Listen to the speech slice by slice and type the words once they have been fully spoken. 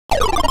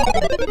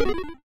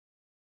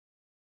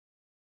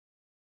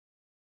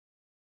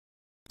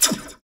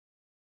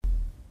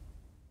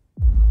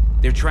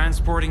They're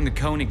transporting the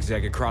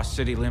Koenigsegg across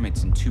city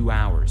limits in 2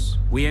 hours.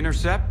 We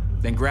intercept,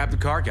 then grab the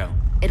cargo.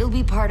 It'll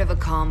be part of a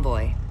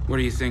convoy. What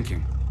are you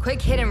thinking?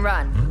 Quick hit and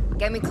run.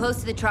 Get me close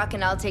to the truck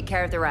and I'll take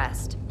care of the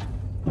rest.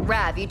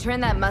 Rav, you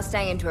turned that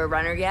Mustang into a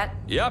runner yet?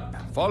 Yup.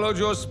 Followed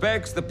your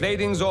specs, the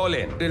plating's all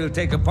in. It'll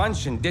take a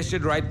punch and dish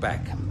it right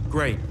back.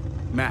 Great.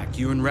 Mac,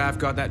 you and Rav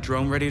got that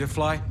drone ready to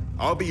fly?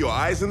 I'll be your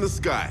eyes in the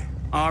sky.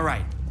 All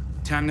right.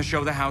 Time to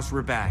show the house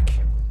we're back.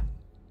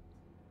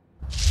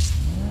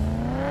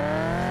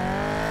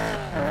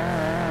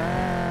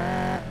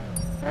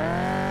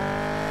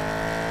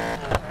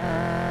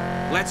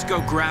 Let's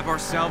go grab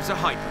ourselves a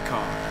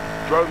hypercar.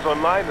 Drone's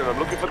online and I'm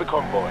looking for the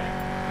convoy.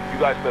 You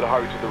guys better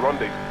hurry to the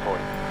rendezvous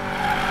point.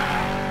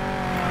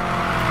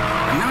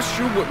 I'm not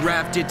sure what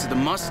Rav did to the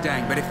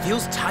Mustang, but it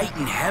feels tight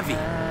and heavy.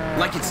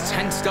 Like it's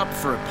tensed up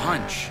for a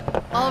punch.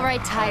 All right,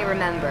 Ty,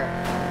 remember.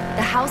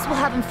 The house will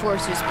have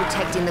enforcers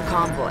protecting the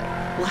convoy.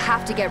 We'll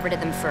have to get rid of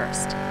them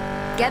first.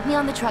 Get me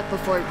on the truck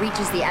before it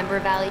reaches the Ember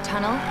Valley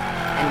Tunnel,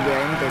 and we're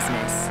in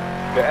business.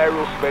 The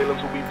aerial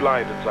surveillance will be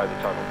blind inside the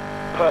tunnel.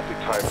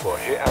 Perfect time for a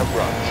hit and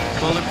run.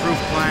 Bulletproof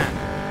plan.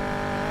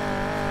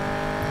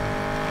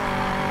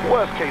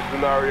 Worst case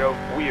scenario,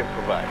 we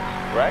improvise,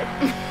 right?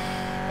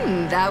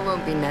 That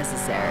won't be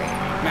necessary.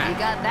 Matt. You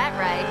got that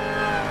right.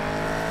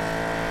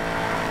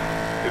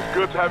 It's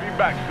good to have you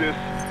back, sis.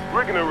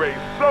 We're gonna raise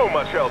so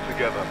much hell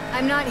together.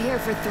 I'm not here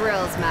for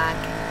thrills, Mac.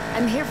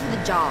 I'm here for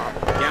the job.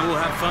 Yeah, we'll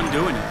have fun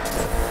doing it.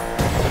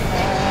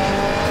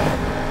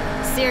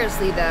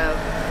 Seriously, though,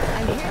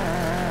 I'm here...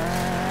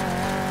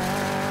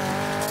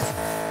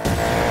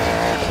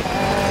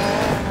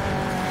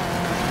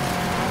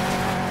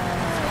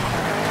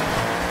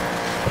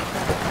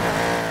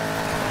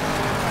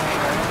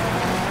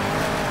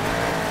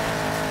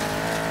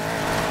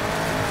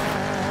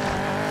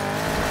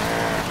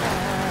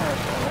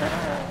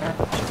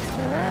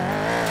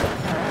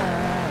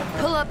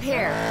 Pull up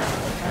here.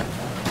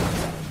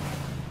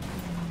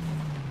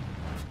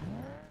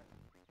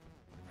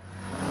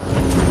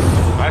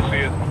 I see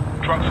it.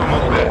 Truck's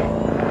almost there.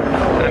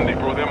 And they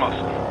brought their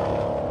muscle.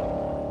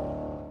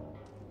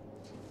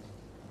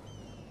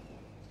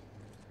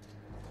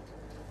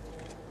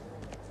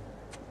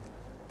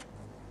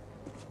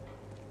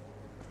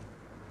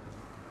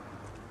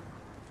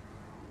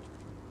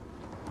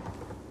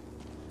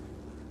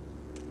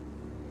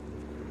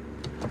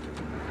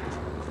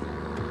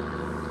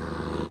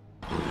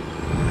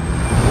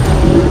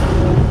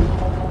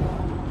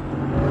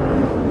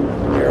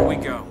 Here we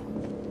go.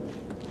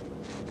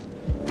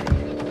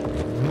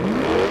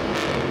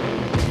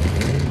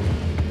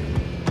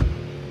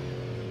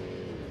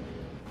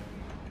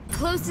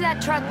 Close to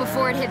that truck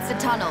before it hits the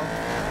tunnel.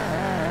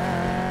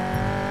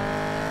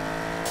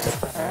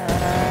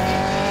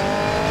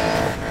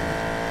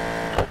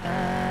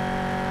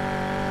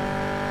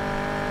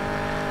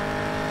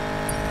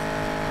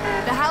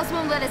 The house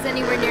won't let us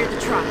anywhere near the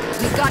truck.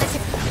 We've got to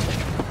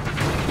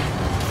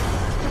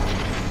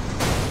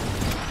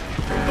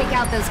pick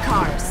out those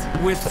cars.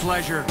 With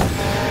pleasure.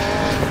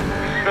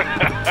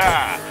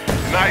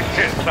 Nice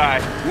hit,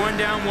 Ty. One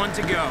down, one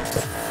to go.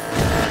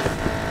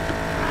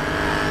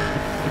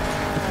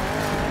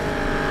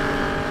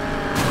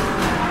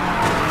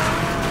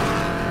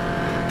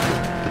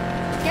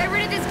 Get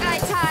rid of this guy,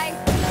 Ty.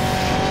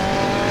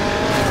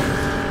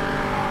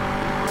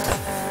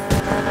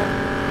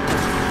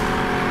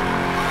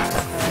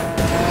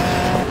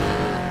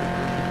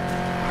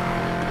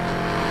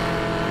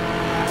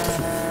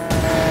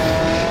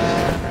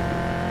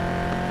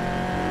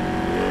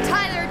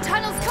 Tyler,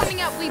 tunnel's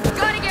coming up. We've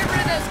got to get rid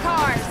of those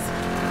cars.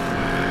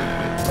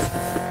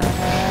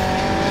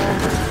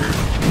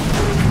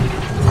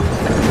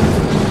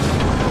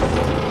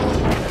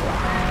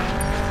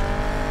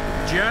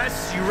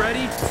 Jess, you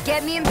ready?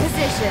 Get me in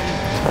position.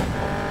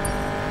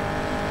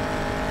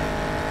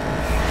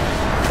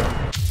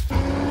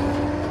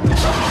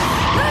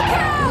 Look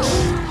out!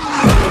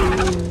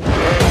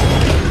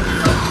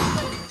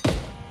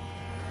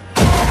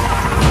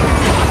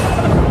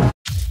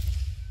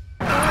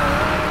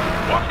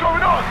 What's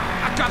going on?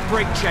 I got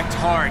brake checked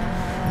hard.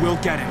 We'll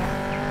get him.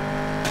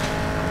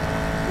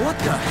 What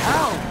the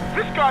hell?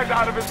 This guy's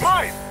out of his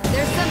mind.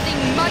 There's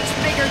something much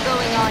bigger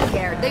going on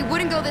here. They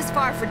wouldn't go this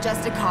far for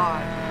just a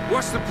car.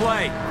 What's the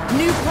play?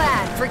 New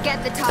plan,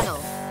 forget the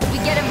tunnel. We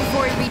get him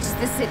before he reaches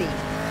the city.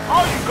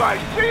 Are you guys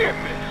seeing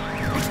this?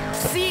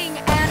 Seeing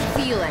and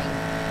feeling.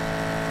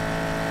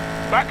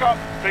 Back up.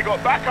 They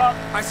got back up.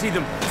 I see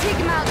them. Take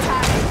him out,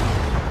 Ty.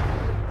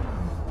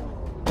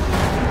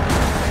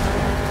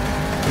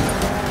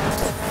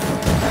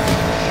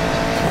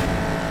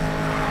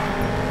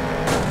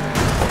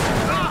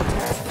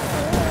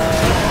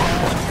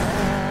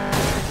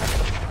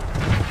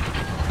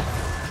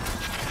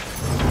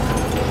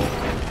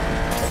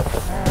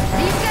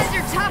 These guys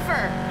are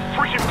tougher.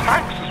 Freaking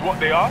tanks is what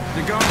they are.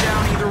 They're going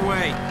down either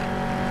way.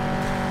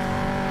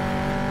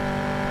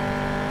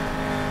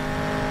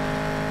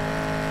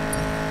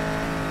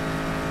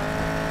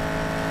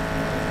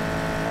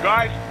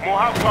 Guys, more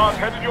house cars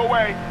headed your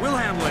way. We'll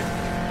handle it.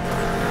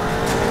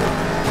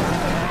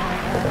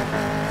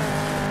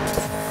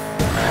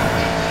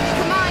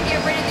 Come on,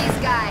 get rid of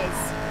these guys.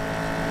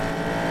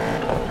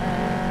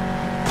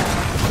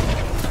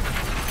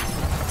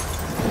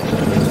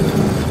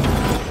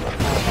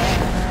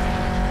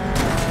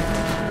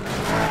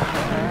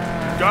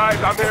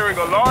 Guys, I'm hearing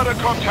a lot of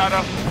cop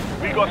chatter.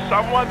 We got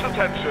someone's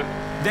attention.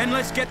 Then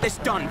let's get this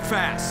done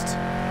fast.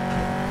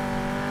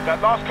 That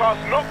last car's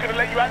not gonna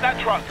let you out that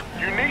truck.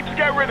 You need to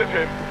get rid of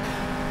him.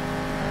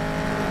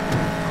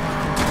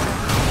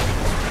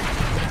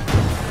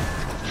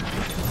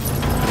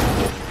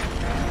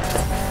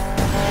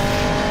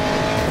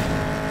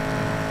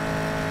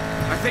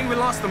 I think we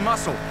lost the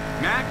muscle.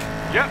 Mac?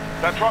 Yep,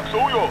 that truck's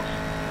all yours.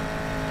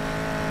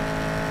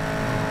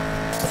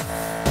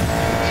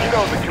 You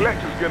know the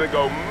collector's gonna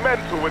go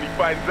mental when he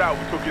finds out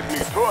we took his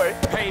new toy.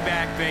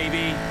 Payback,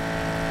 baby.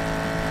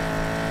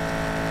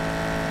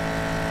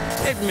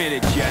 Admit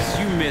it, Jess,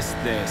 you missed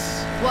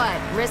this. What,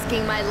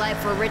 risking my life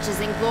for riches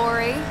and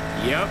glory?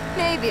 Yep.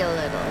 Maybe a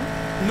little.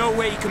 No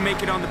way you can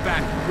make it on the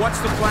back. What's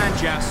the plan,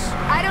 Jess?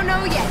 I don't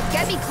know yet.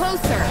 Get me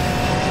closer.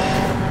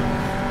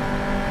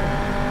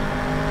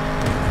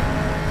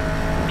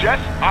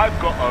 Jess, I've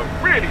got a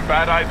really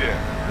bad idea.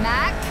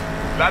 Mac?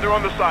 Ladder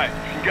on the side.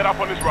 You can get up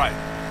on his right.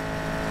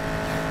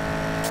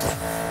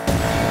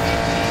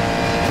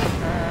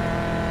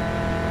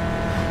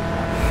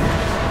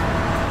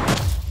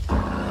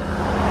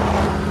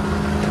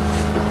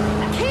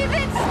 Keep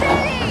it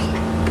steady!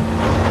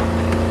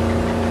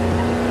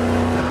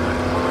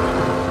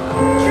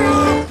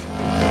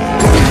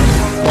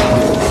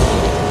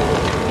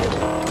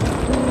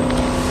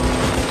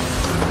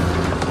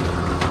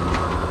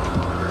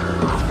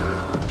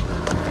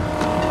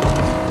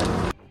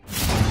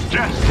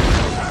 Jess!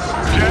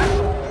 Jess!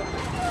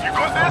 You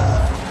got this?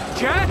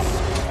 Jess?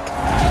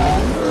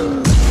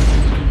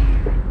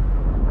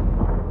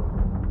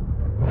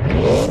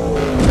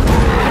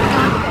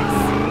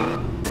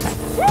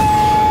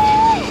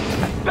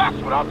 That's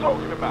what I'm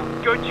talking about.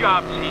 Good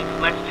job, Chief.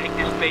 Let's take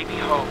this baby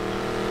home.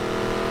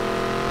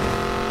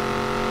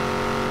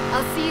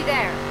 I'll see you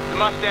there. The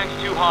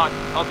Mustang's too hot.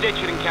 I'll ditch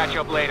it and catch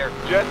up later.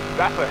 Jess,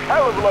 that's a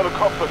hell of a lot of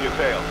cops on your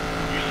tail.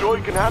 You sure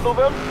you can handle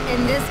them?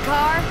 In this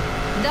car,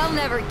 they'll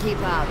never keep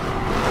up.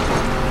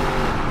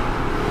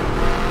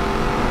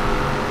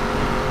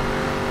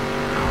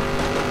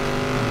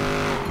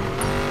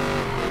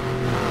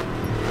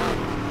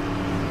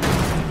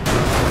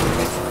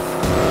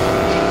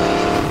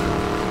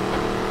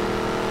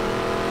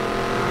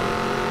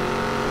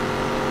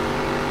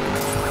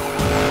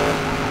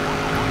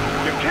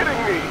 You're kidding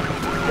me.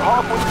 You're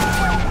halfway.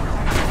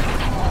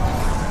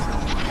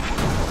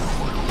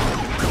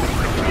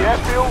 The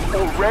airfield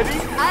already?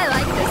 I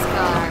like this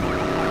car.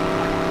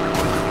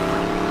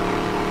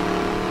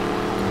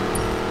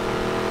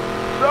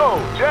 So,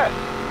 Jess,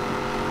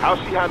 how's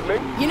she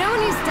handling? You know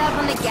when you step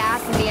on the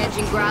gas and the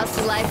engine growls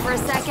to life for a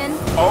second?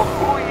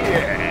 Oh,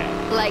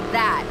 yeah. Like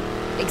that,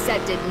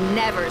 except it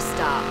never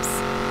stops.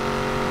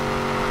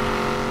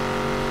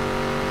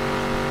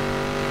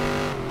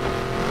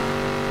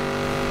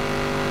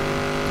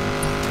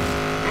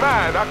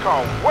 Man, I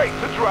can't wait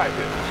to drive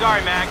it.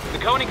 Sorry, Mac. The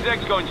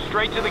Koenigsegg's going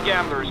straight to the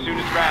gambler as soon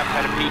as Raph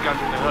had a peek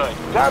under the hood.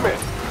 Damn it.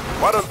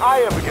 Why don't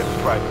I ever get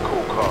to drive a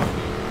cool car?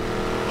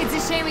 It's a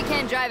shame we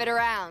can't drive it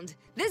around.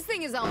 This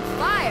thing is on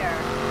fire.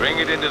 Bring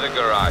it into the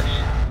garage.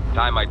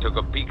 Time I took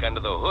a peek under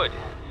the hood.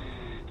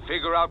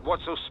 Figure out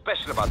what's so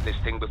special about this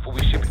thing before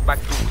we ship it back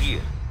through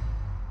here.